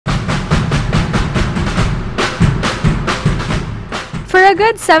For a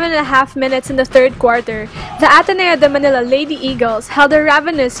good 7.5 minutes in the third quarter, the Ateneo de Manila Lady Eagles held the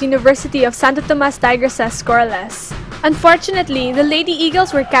ravenous University of Santo Tomas Tigresses scoreless. Unfortunately, the Lady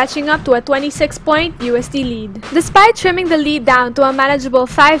Eagles were catching up to a 26-point UST lead. Despite trimming the lead down to a manageable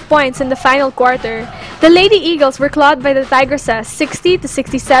 5 points in the final quarter, the Lady Eagles were clawed by the Tigresses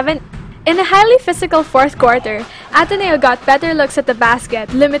 60-67. In a highly physical fourth quarter, Ateneo got better looks at the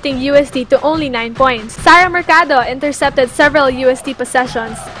basket, limiting UST to only 9 points. Sara Mercado intercepted several UST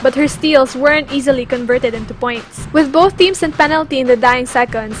possessions, but her steals weren't easily converted into points. With both teams in penalty in the dying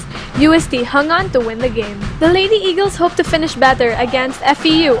seconds, UST hung on to win the game. The Lady Eagles hope to finish better against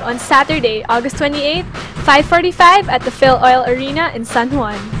FEU on Saturday, August 28, 5:45 at the Phil Oil Arena in San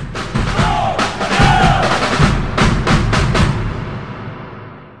Juan.